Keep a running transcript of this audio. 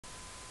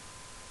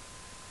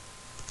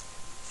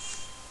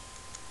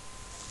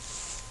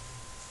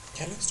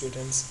Hello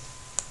students,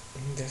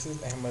 this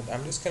is Ahmed.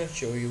 I'm just going to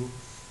show you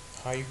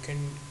how you can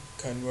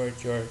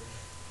convert your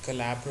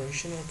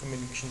collaboration or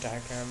communication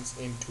diagrams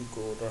into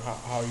code, or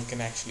how you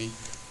can actually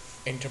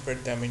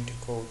interpret them into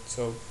code.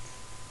 So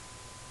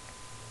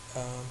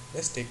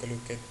let's take a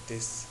look at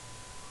this.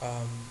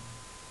 um,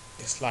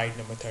 Slide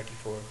number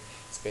 34.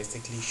 It's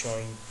basically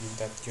showing you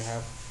that you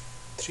have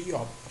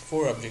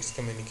four objects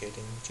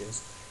communicating, which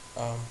is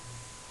um,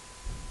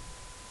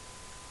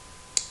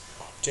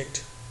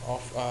 object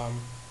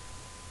of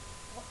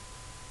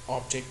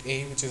object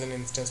A, which is an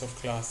instance of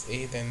class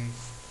A. Then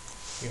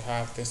you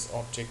have this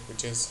object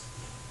which is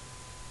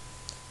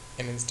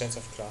an instance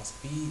of class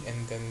B,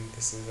 and then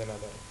this is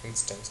another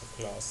instance of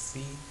class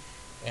C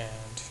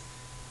and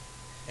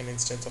an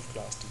instance of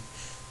class D.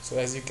 So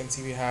as you can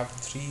see, we have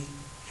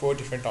four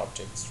different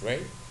objects,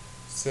 right?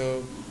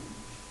 So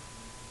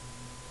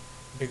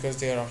because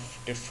they are of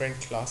different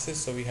classes,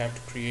 so we have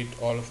to create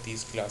all of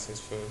these classes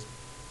first.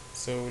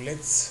 So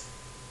let's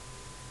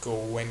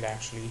go and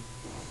actually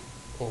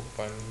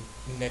open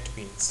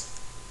NetBeans.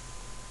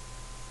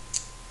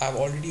 I've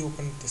already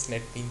opened this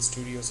NetBeans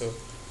Studio, so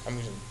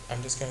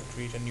I'm just gonna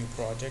create a new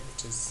project.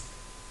 Just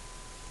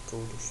go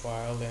to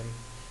File and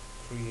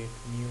create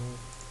new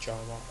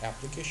Java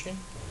application.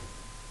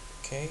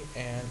 Okay,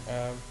 and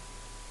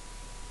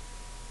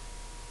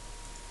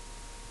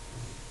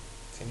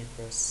can you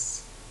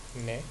press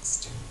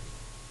next?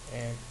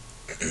 And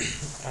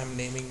I'm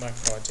naming my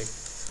project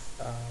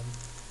to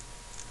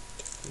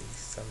be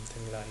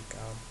something like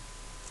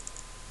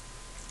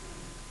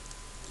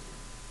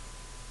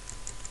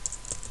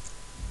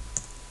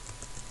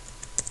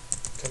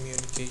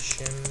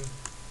communication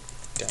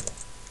demo.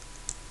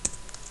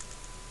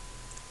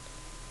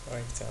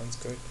 Alright, sounds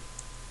good.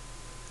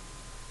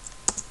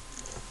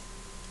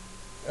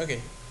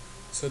 Okay,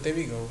 so there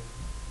we go.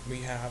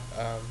 We have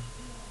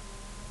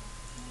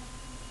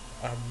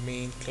our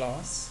main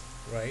class,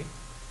 right?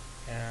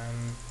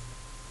 And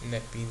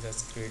NetBeans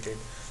has created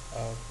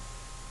a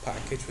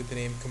package with the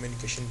name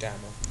communication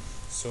demo.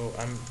 So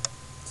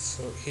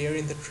here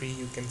in the tree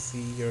you can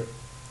see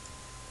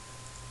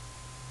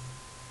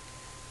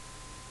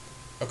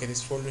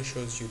this folder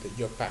shows you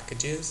your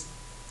packages,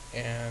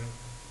 and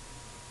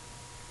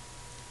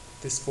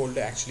this folder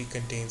actually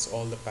contains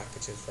all the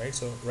packages, right?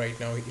 So right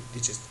now it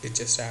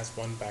just has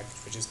one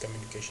package, which is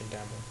communication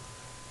demo,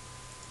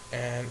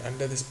 and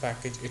under this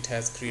package it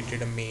has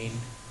created a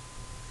main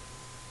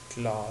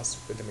class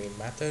with the main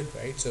method,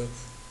 right? So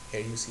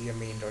here you see a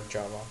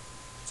main.java.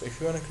 So if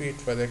you want to create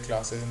further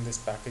classes in this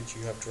package,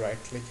 you have to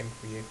right click and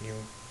create new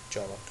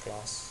Java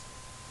class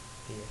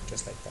here,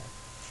 just like that.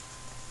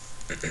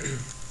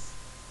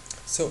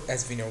 So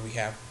as we know,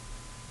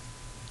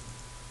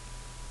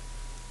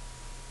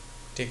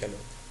 take a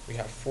look, we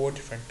have four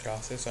different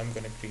classes. So I'm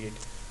going to create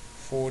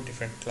four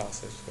different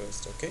classes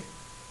first. Okay,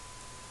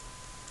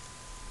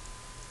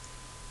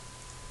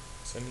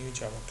 so new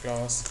Java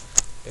class,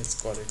 let's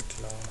call it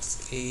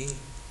class A.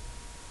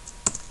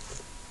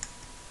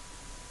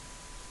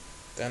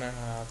 Then I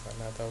have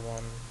another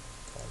one,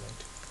 call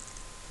it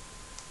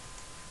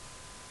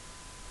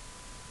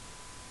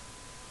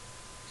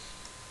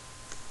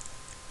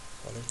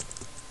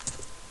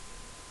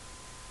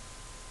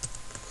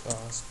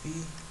class B.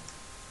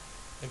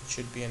 It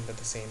should be under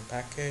the same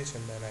package,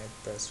 and then I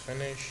press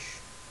finish.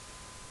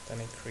 Then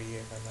I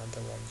create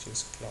another one, which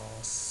is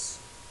let's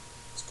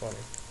call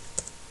it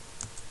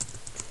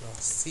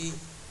class C.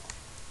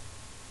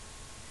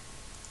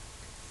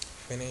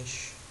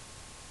 Finish,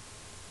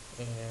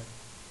 and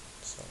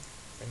so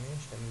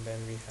finish, and then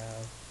we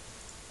have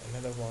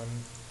another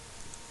one,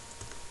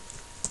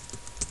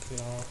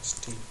 class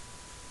D.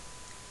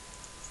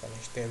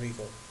 Finish. There we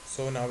go.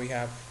 So now we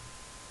have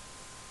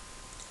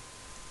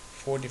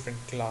four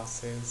different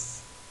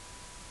classes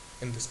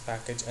in this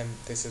package, and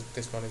this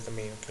one is the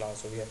main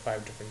class. So we have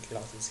five different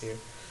classes here.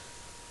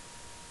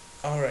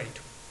 All right,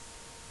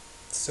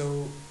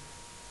 so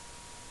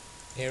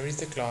here is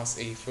the class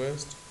A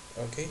first.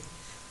 Okay,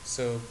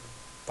 so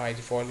by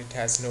default it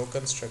has no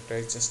constructor,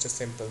 it's just a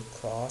simple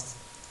class.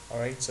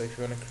 Alright, so if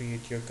you want to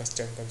create your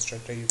custom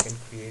constructor, you can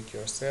create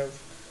yourself.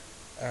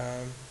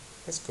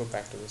 Let's go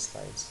back to the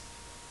slides.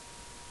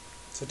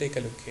 So take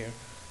a look here.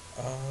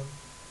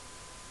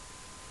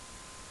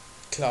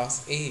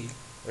 Class A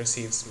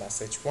receives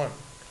message 1.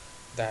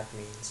 That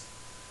means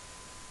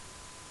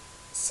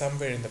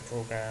somewhere in the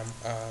program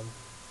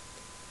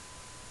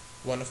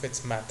one of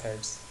its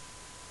methods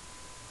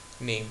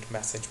named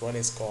message 1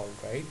 is called,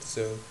 right?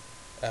 So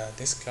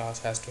this class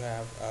has to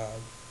have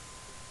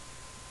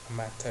a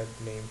method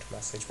named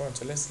message 1.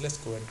 So let's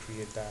go and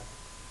create that.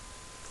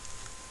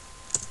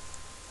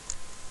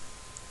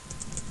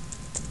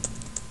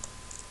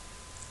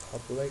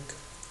 Public,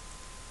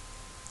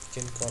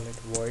 you can call it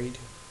void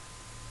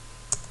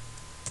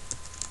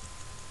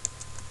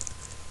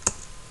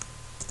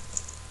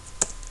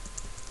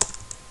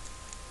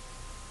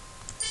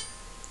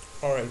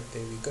alright,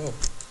 there we go.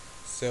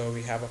 So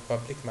we have a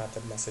public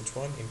method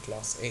message1 in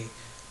class A.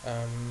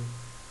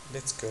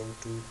 Let's go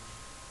to,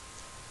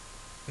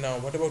 now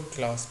what about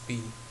class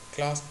B?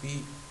 class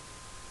B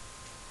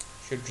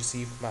should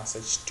receive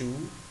message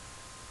 2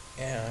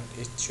 and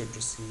it should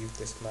receive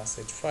this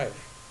message 5,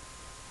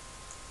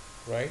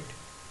 right?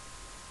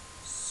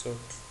 So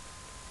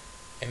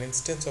an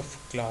instance of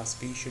class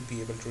B should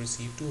be able to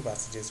receive two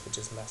messages, which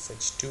is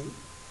message 2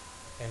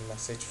 and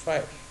message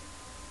 5.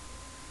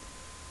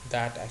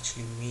 That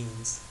actually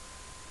means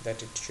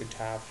that it should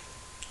have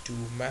two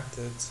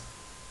methods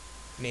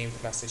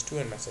named message 2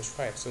 and message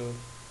 5. So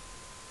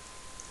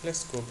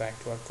let's go back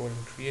to our code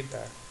and create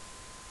that.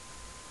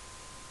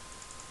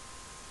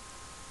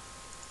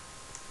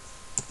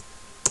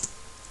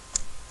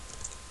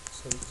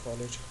 So we call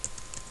it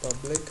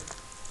public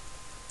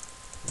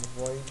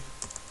void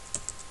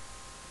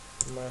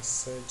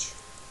message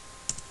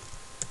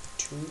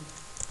 2,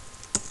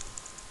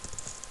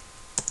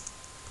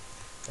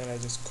 and I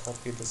just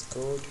copy this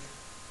code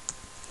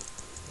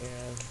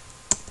and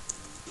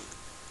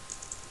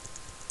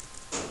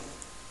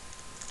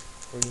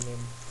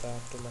rename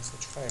that to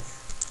message 5.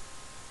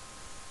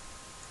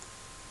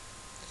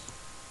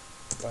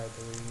 By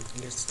the way,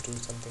 let's do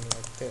something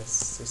like this: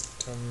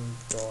 system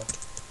dot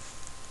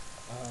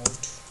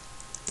out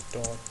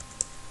dot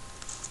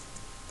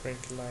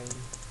println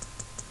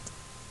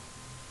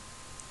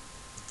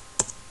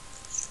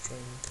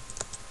string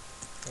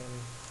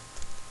and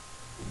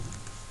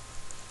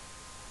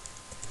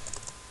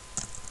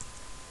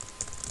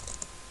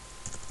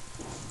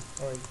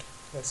alright,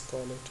 let's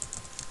call it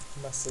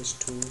message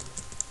 2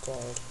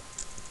 called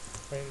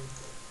print.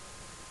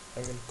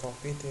 I'm going to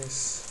copy this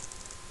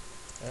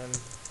and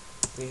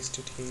paste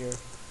it here,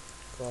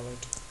 call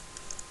it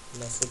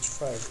message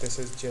 5. This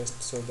is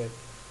just so that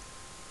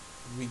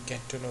we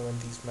get to know when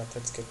these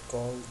methods get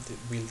called,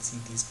 we'll see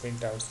these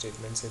printout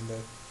statements in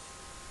the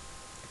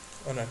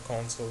on our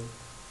console.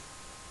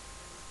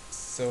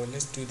 So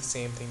let's do the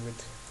same thing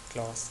with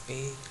class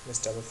A. Let's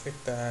double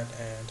click that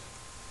and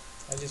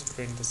I'll just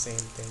print the same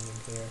thing in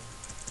here,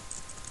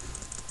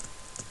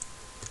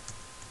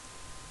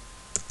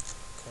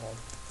 called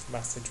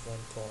message 1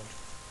 called.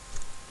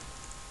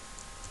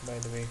 By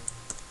the way,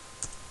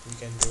 we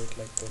can do it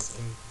like this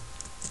in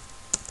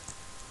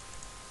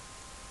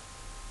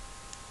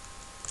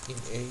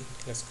A.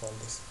 Let's call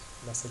this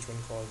message 1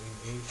 called in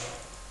A,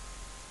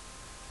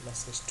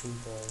 message 2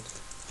 called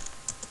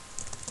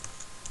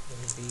in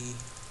B,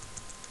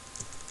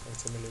 and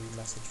similarly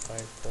message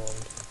 5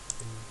 called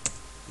in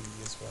B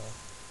as well.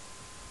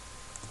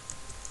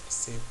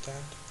 Save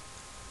that.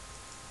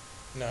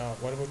 Now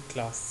what about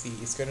class C?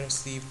 It's going to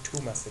receive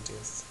two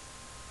messages,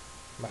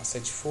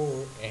 message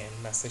 4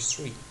 and message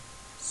 3.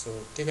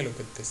 So take a look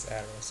at this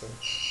arrow. So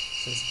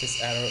since this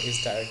arrow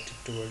is directed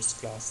towards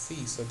class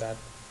C, so that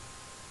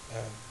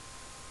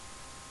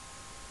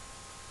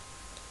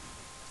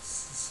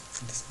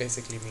this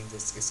basically means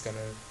this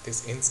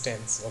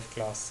instance of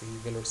class C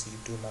will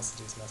receive two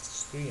messages,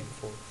 message 3 and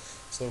 4.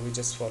 So we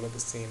just follow the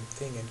same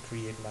thing and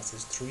create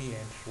message 3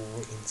 and 4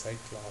 inside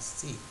class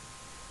C.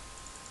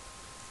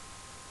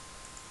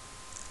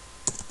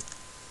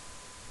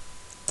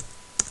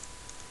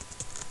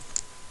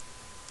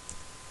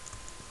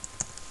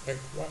 Right,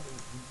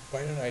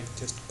 why don't I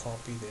just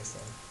copy this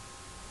and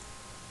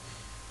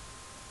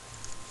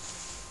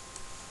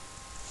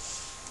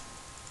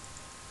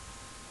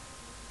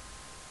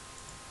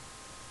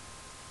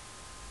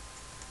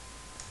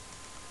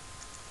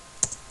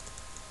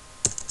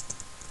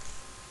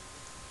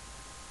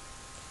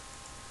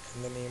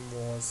the name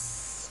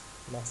was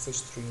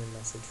message 3 and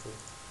message 4.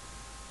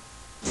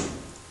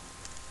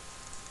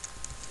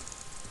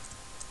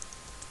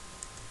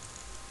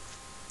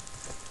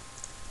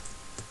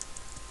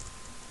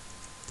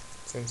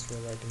 Since we are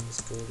writing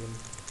this code in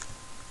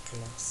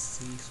class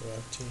C, so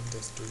I've changed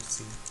this to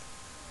C.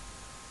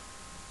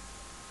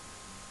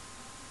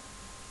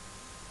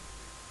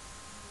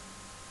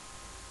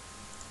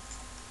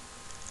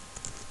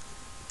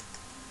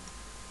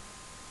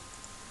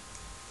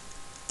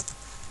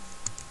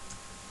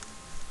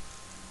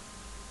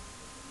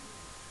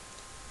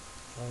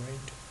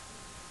 Alright.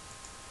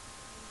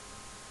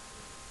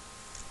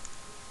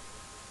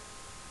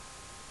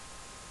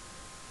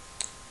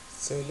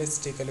 So let's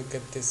take a look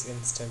at this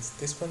instance.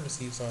 This one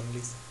receives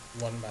only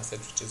one message,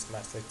 which is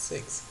message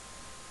 6.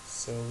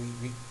 So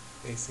we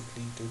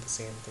basically do the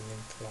same thing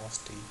in class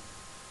D.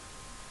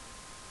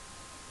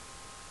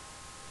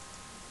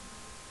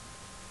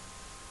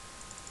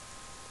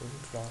 Go to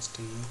class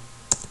D,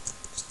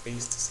 just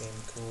paste the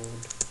same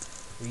code,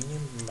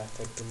 rename the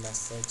method to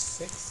message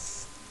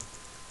 6.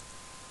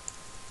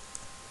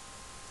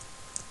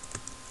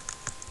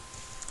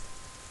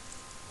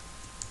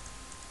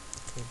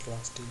 In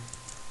class D.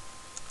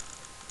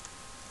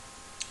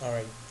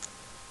 Alright,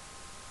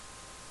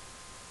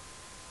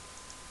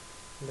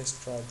 let's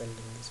try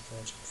building this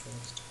project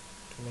first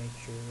to make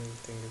sure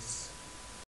everything is